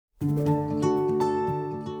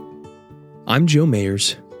I'm Joe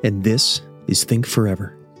Mayers, and this is Think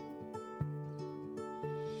Forever.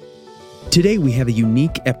 Today we have a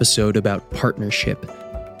unique episode about partnership.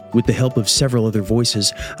 With the help of several other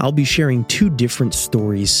voices, I'll be sharing two different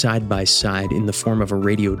stories side by side in the form of a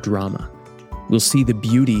radio drama. We'll see the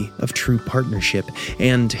beauty of true partnership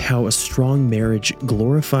and how a strong marriage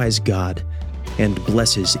glorifies God and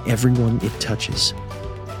blesses everyone it touches.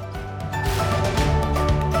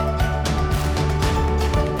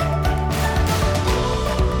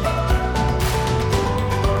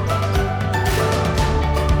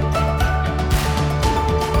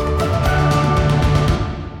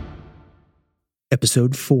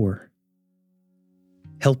 Episode 4,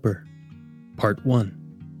 Helper, Part 1.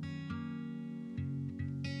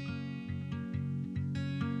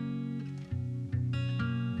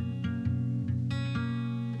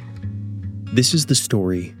 This is the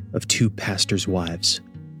story of two pastors' wives,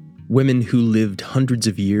 women who lived hundreds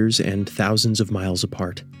of years and thousands of miles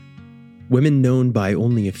apart. Women known by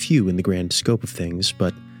only a few in the grand scope of things,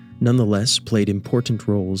 but nonetheless played important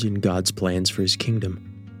roles in God's plans for His kingdom.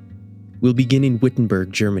 We'll begin in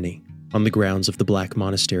Wittenberg, Germany, on the grounds of the Black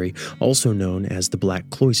Monastery, also known as the Black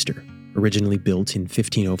Cloister, originally built in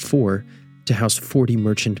 1504 to house 40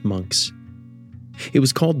 merchant monks. It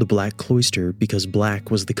was called the Black Cloister because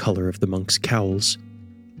black was the color of the monks' cowls.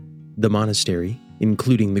 The monastery,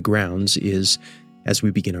 including the grounds, is, as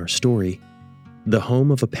we begin our story, the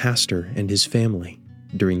home of a pastor and his family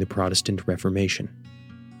during the Protestant Reformation.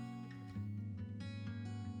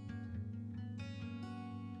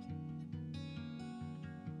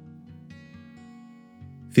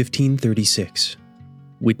 (1536),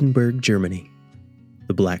 Wittenberg, Germany,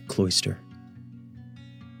 the Black Cloister.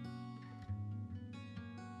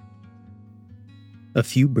 A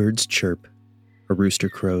few birds chirp, a rooster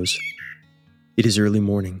crows. It is early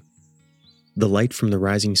morning. The light from the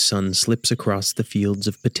rising sun slips across the fields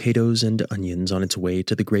of potatoes and onions on its way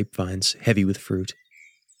to the grapevines heavy with fruit.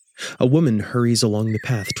 A woman hurries along the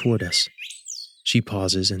path toward us. She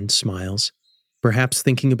pauses and smiles, perhaps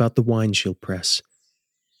thinking about the wine she'll press.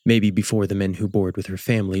 Maybe before the men who board with her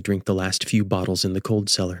family drink the last few bottles in the cold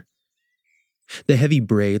cellar. The heavy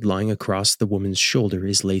braid lying across the woman's shoulder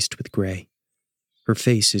is laced with gray. Her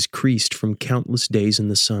face is creased from countless days in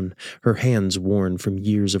the sun, her hands worn from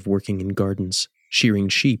years of working in gardens, shearing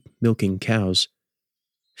sheep, milking cows.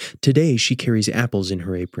 Today she carries apples in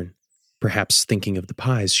her apron, perhaps thinking of the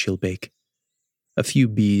pies she'll bake. A few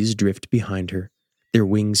bees drift behind her, their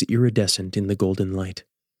wings iridescent in the golden light.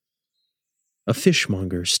 A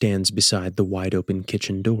fishmonger stands beside the wide-open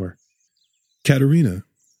kitchen door. Katherina,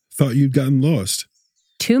 thought you'd gotten lost.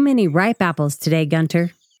 Too many ripe apples today,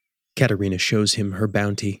 Gunter. Katherina shows him her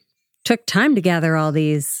bounty. Took time to gather all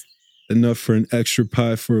these. Enough for an extra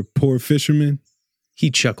pie for a poor fisherman?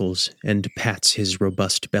 He chuckles and pats his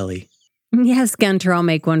robust belly. Yes, Gunter, I'll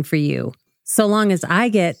make one for you. So long as I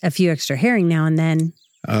get a few extra herring now and then.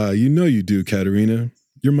 You know you do, Katherina.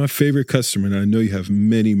 You're my favorite customer, and I know you have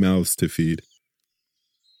many mouths to feed.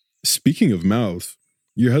 Speaking of mouths,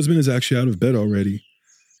 your husband is actually out of bed already.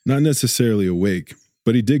 Not necessarily awake,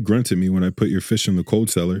 but he did grunt at me when I put your fish in the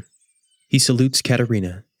cold cellar. He salutes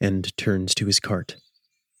Katherina and turns to his cart.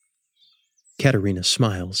 Katherina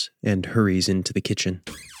smiles and hurries into the kitchen.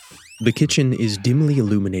 The kitchen is dimly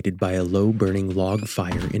illuminated by a low-burning log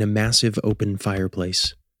fire in a massive open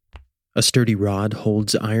fireplace. A sturdy rod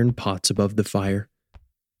holds iron pots above the fire.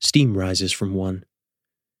 Steam rises from one.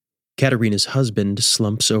 Katherina's husband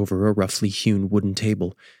slumps over a roughly hewn wooden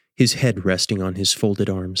table, his head resting on his folded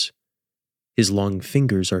arms. His long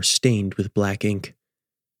fingers are stained with black ink.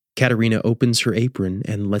 Katherina opens her apron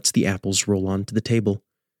and lets the apples roll onto the table.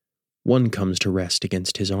 One comes to rest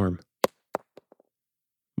against his arm.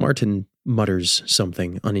 Martin mutters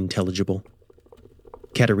something unintelligible.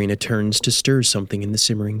 Katherina turns to stir something in the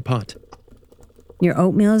simmering pot. Your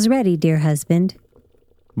oatmeal is ready, dear husband.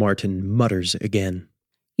 Martin mutters again.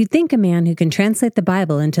 You'd think a man who can translate the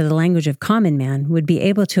Bible into the language of common man would be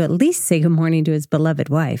able to at least say good morning to his beloved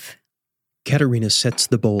wife. Katherina sets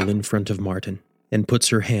the bowl in front of Martin and puts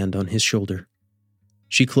her hand on his shoulder.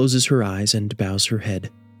 She closes her eyes and bows her head.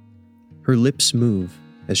 Her lips move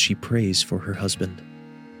as she prays for her husband.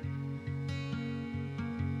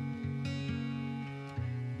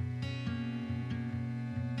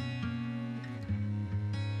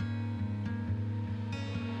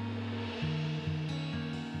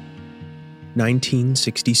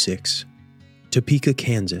 (1966), Topeka,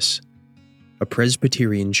 Kansas, a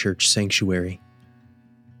Presbyterian church sanctuary.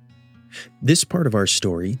 This part of our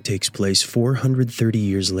story takes place 430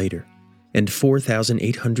 years later, and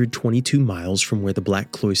 4,822 miles from where the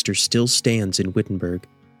Black Cloister still stands in Wittenberg.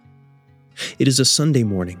 It is a Sunday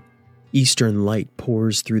morning. Eastern light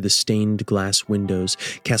pours through the stained glass windows,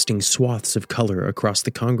 casting swaths of color across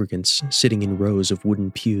the congregants sitting in rows of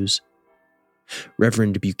wooden pews.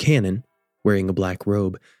 Reverend Buchanan, wearing a black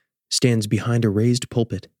robe, stands behind a raised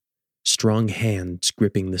pulpit, strong hands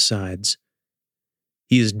gripping the sides.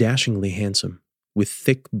 He is dashingly handsome, with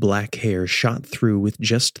thick black hair shot through with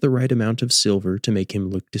just the right amount of silver to make him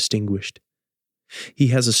look distinguished. He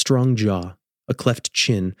has a strong jaw, a cleft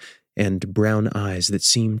chin, and brown eyes that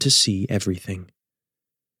seem to see everything.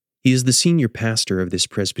 He is the senior pastor of this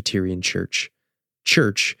Presbyterian church.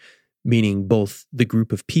 Church, meaning both the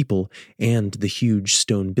group of people and the huge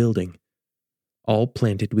stone building, all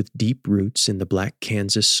planted with deep roots in the black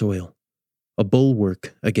Kansas soil, a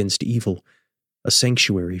bulwark against evil, a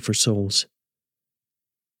sanctuary for souls.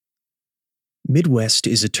 Midwest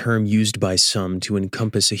is a term used by some to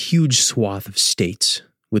encompass a huge swath of states,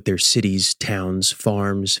 with their cities, towns,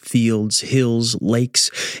 farms, fields, hills,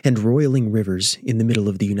 lakes, and roiling rivers in the middle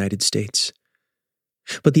of the United States.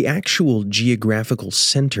 But the actual geographical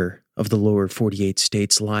center of the lower 48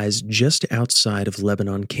 states lies just outside of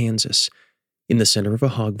Lebanon, Kansas, in the center of a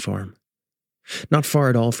hog farm, not far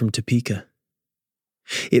at all from Topeka.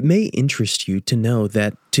 It may interest you to know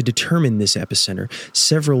that to determine this epicenter,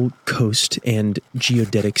 several Coast and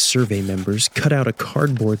Geodetic Survey members cut out a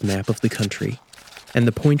cardboard map of the country, and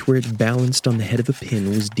the point where it balanced on the head of a pin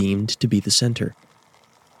was deemed to be the center.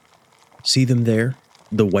 See them there,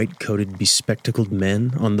 the white-coated, bespectacled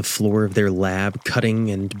men on the floor of their lab cutting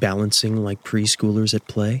and balancing like preschoolers at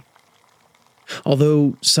play?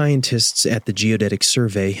 Although scientists at the Geodetic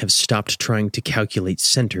Survey have stopped trying to calculate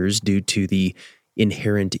centers due to the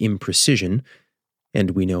inherent imprecision,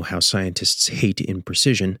 and we know how scientists hate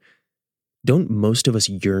imprecision, don't most of us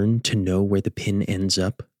yearn to know where the pin ends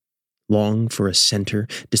up? Long for a center,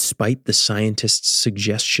 despite the scientists'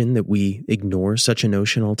 suggestion that we ignore such a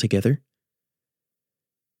notion altogether?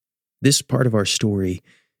 This part of our story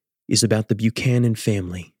is about the Buchanan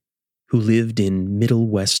family, who lived in Middle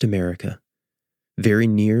West America, very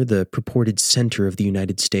near the purported center of the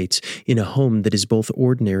United States, in a home that is both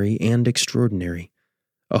ordinary and extraordinary,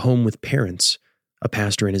 a home with parents, a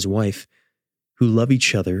pastor and his wife, who love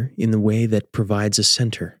each other in the way that provides a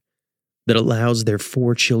center, that allows their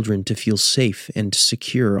 4 children to feel safe and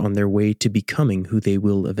secure on their way to becoming who they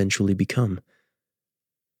will eventually become.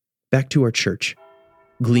 Back to our church,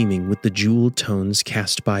 gleaming with the jewel tones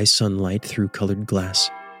cast by sunlight through colored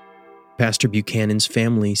glass. Pastor Buchanan's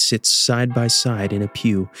family sits side by side in a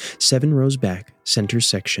pew, 7 rows back, center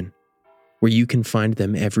section, where you can find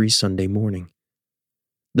them every Sunday morning.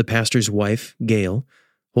 The pastor's wife, Gail,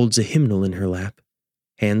 holds a hymnal in her lap,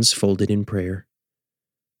 hands folded in prayer.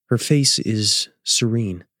 Her face is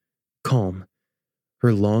serene, calm.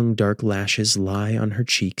 Her long dark lashes lie on her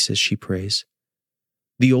cheeks as she prays.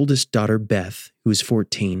 The oldest daughter, Beth, who is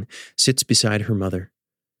 14, sits beside her mother.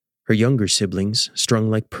 Her younger siblings, strung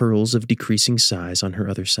like pearls of decreasing size, on her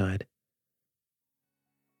other side.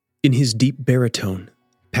 In his deep baritone,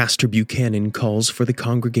 Pastor Buchanan calls for the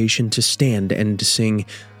congregation to stand and to sing,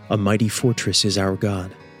 "A Mighty Fortress is Our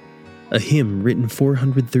God," a hymn written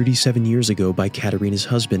 437 years ago by Katherina's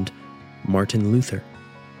husband, Martin Luther.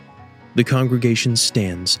 The congregation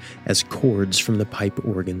stands as chords from the pipe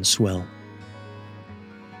organ swell.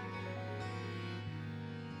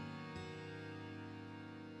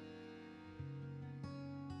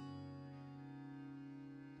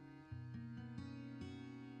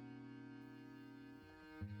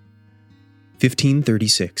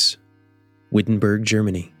 (1536), Wittenberg,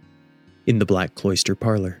 Germany, in the Black Cloister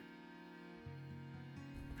Parlor.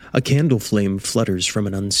 A candle flame flutters from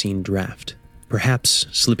an unseen draught, perhaps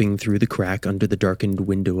slipping through the crack under the darkened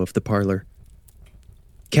window of the parlor.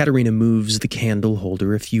 Katherina moves the candle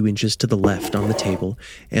holder a few inches to the left on the table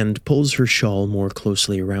and pulls her shawl more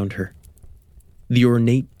closely around her. The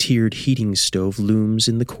ornate tiered heating stove looms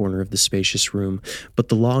in the corner of the spacious room, but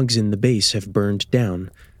the logs in the base have burned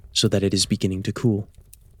down so that it is beginning to cool.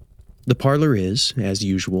 The parlor is, as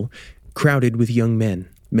usual, crowded with young men,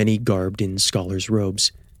 many garbed in scholars'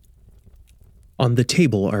 robes. On the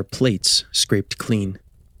table are plates scraped clean.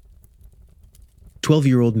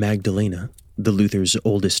 12-year-old Magdalena, the Luther's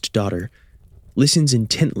oldest daughter, listens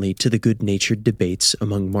intently to the good-natured debates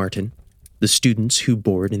among Martin, the students who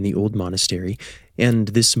board in the old monastery, and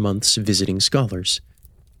this month's visiting scholars.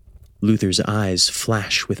 Luther's eyes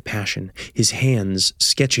flash with passion, his hands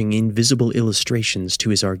sketching invisible illustrations to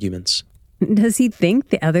his arguments. Does he think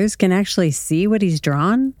the others can actually see what he's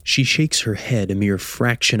drawn? She shakes her head a mere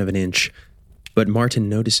fraction of an inch, but Martin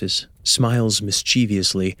notices, smiles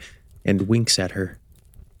mischievously, and winks at her.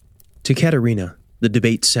 To Katherina, The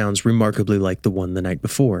debate sounds remarkably like the one the night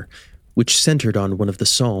before, which centered on one of the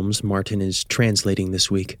psalms Martin is translating this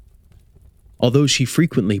week. Although she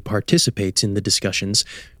frequently participates in the discussions,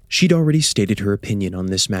 she'd already stated her opinion on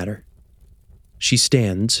this matter. She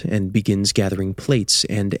stands and begins gathering plates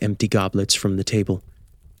and empty goblets from the table.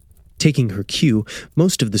 Taking her cue,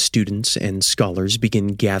 most of the students and scholars begin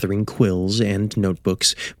gathering quills and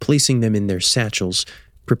notebooks, placing them in their satchels,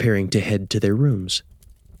 preparing to head to their rooms.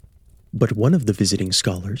 But one of the visiting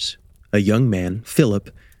scholars, a young man, Philip,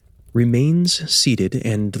 remains seated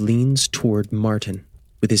and leans toward Martin,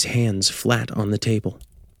 with his hands flat on the table.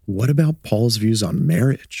 What about Paul's views on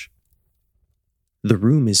marriage? The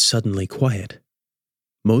room is suddenly quiet.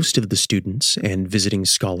 Most of the students and visiting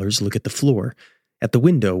scholars look at the floor, at the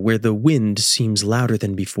window where the wind seems louder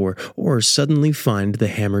than before, or suddenly find the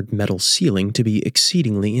hammered metal ceiling to be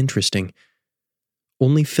exceedingly interesting.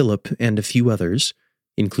 Only Philip and a few others,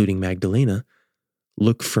 including Magdalena,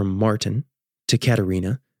 look from Martin to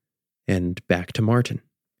Katherina and back to Martin.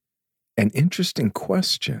 An interesting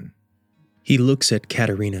question. He looks at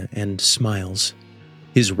Katherina and smiles,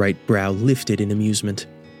 his right brow lifted in amusement.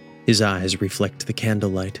 His eyes reflect the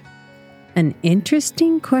candlelight. An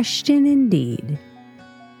interesting question indeed.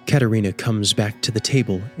 Katherina comes back to the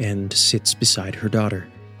table and sits beside her daughter.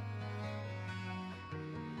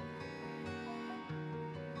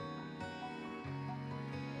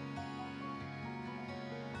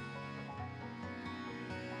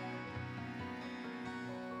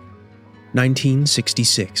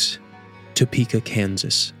 (1966), Topeka,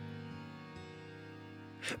 Kansas.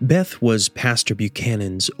 Beth was Pastor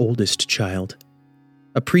Buchanan's oldest child,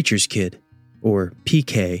 a preacher's kid, or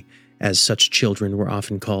PK, as such children were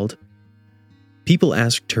often called. People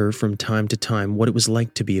asked her from time to time what it was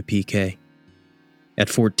like to be a PK. At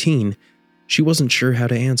 14, she wasn't sure how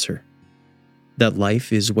to answer. That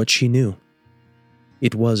life is what she knew.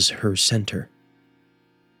 It was her center.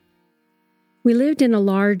 We lived in a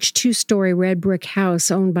large 2-story red brick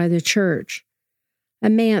house owned by the church. A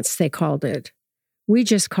manse, they called it. We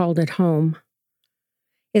just called it home.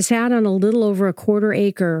 It sat on a little over a quarter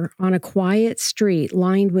acre on a quiet street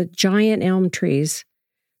lined with giant elm trees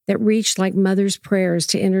that reached like mother's prayers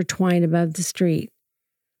to intertwine above the street.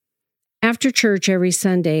 After church every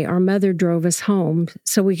Sunday, our mother drove us home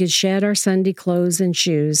so we could shed our Sunday clothes and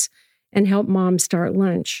shoes and help Mom start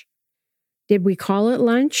lunch. Did we call it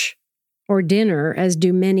lunch? Or dinner, as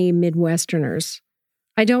do many Midwesterners.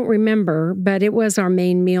 I don't remember, but it was our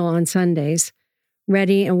main meal on Sundays,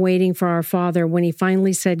 ready and waiting for our father when he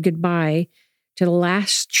finally said goodbye to the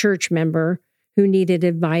last church member who needed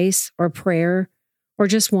advice or prayer or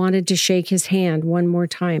just wanted to shake his hand one more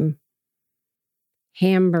time.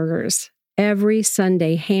 Hamburgers. Every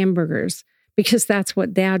Sunday, hamburgers, because that's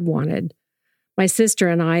what Dad wanted. My sister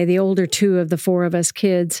and I, the older two of the 4 of us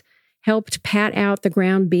kids, helped pat out the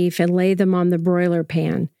ground beef and lay them on the broiler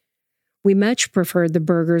pan. We much preferred the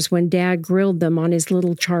burgers when Dad grilled them on his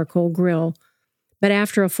little charcoal grill, but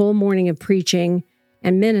after a full morning of preaching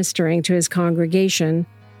and ministering to his congregation,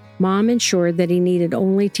 Mom ensured that he needed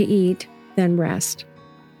only to eat, then rest.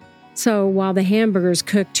 So while the hamburgers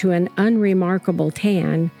cooked to an unremarkable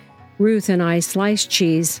tan, Ruth and I sliced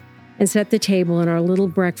cheese and set the table in our little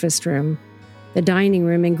breakfast room, the dining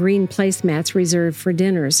room and green placemats reserved for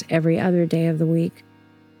dinners every other day of the week.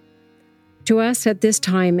 To us at this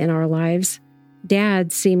time in our lives,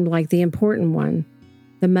 Dad seemed like the important one,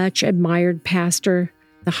 the much admired pastor,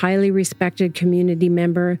 the highly respected community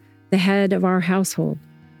member, the head of our household.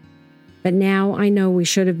 But now I know we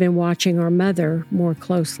should have been watching our mother more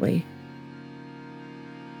closely.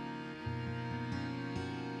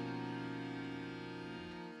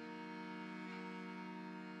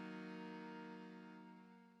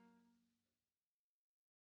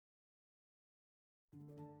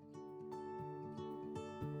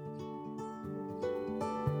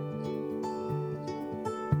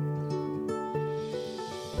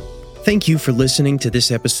 Thank you for listening to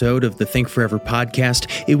this episode of the Think Forever podcast.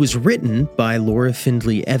 It was written by Laura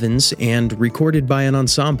Findley Evans and recorded by an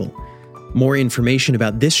ensemble. More information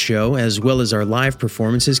about this show, as well as our live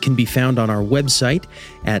performances, can be found on our website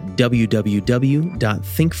at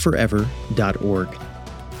www.thinkforever.org.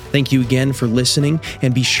 Thank you again for listening,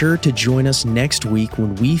 and be sure to join us next week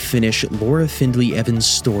when we finish Laura Findley Evans'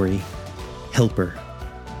 story, Helper.